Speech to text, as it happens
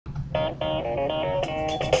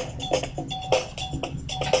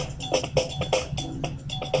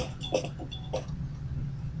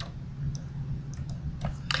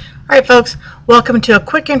All right, folks, welcome to a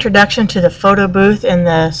quick introduction to the photo booth in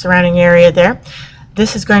the surrounding area there.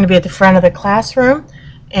 This is going to be at the front of the classroom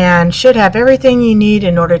and should have everything you need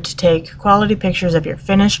in order to take quality pictures of your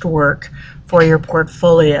finished work for your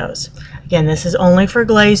portfolios. Again, this is only for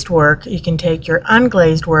glazed work. You can take your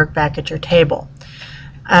unglazed work back at your table.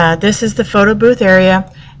 This is the photo booth area,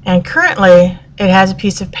 and currently it has a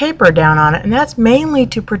piece of paper down on it, and that's mainly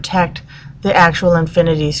to protect the actual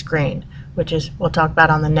infinity screen, which is we'll talk about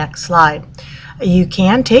on the next slide. You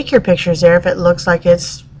can take your pictures there if it looks like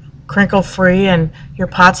it's crinkle free and your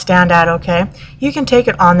pots stand out okay. You can take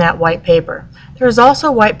it on that white paper. There's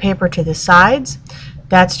also white paper to the sides.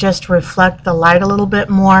 That's just to reflect the light a little bit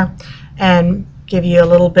more and give you a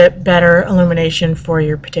little bit better illumination for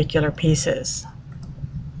your particular pieces.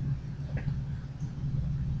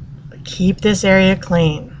 Keep this area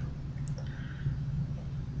clean.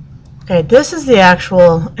 Okay, this is the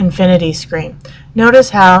actual infinity screen. Notice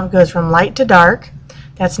how it goes from light to dark.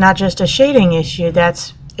 That's not just a shading issue,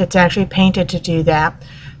 it's actually painted to do that,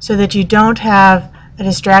 so that you don't have a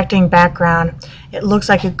distracting background. It looks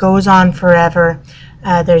like it goes on forever.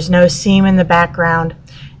 There's no seam in the background.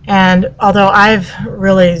 And although I've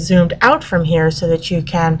really zoomed out from here so that you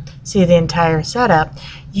can see the entire setup,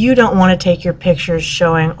 you don't want to take your pictures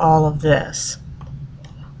showing all of this.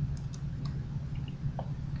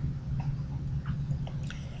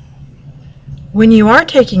 When you are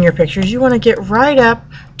taking your pictures, you want to get right up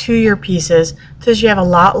to your pieces so you have a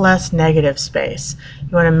lot less negative space. You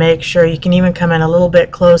want to make sure you can even come in a little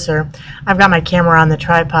bit closer. I've got my camera on the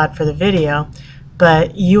tripod for the video,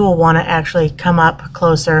 but you will want to actually come up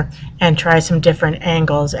closer and try some different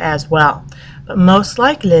angles as well. But most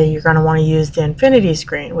likely you're going to want to use the infinity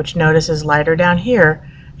screen, which notice is lighter down here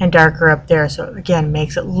and darker up there, so again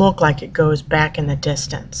makes it look like it goes back in the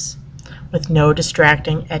distance with no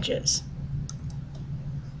distracting edges.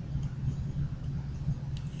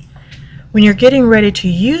 When you're getting ready to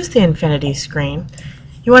use the infinity screen,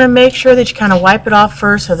 you want to make sure that you kind of wipe it off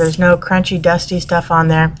first so there's no crunchy, dusty stuff on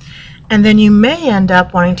there. And then you may end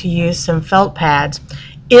up wanting to use some felt pads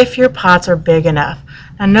if your pots are big enough.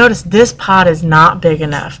 Now notice this pot is not big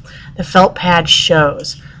enough. The felt pad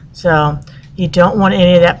shows. So you don't want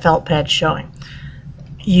any of that felt pad showing.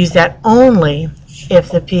 Use that only if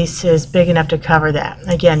the piece is big enough to cover that.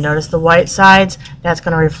 Again, notice the white sides, that's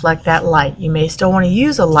going to reflect that light. You may still want to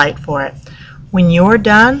use a light for it. When you're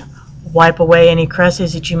done, wipe away any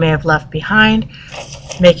crushes that you may have left behind,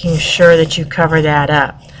 making sure that you cover that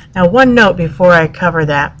up. Now one note before I cover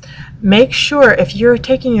that, make sure if you're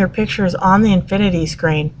taking your pictures on the infinity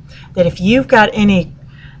screen that if you've got any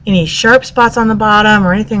sharp spots on the bottom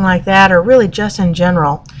or anything like that, or really just in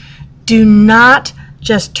general, do not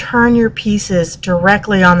just turn your pieces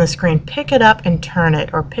directly on the screen. Pick it up and turn it,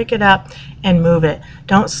 or pick it up and move it.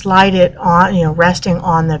 Don't slide it on, resting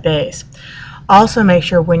on the base. Also make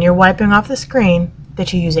sure when you're wiping off the screen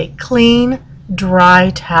that you use a clean, dry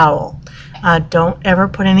towel. Don't ever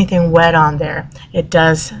put anything wet on there. It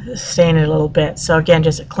does stain it a little bit. So again,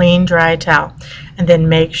 just a clean, dry towel. And then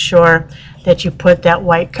make sure that you put that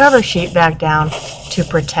white cover sheet back down to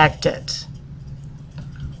protect it.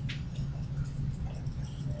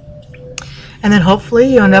 And then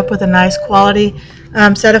hopefully you end up with a nice quality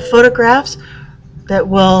set of photographs that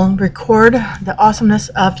will record the awesomeness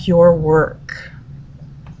of your work.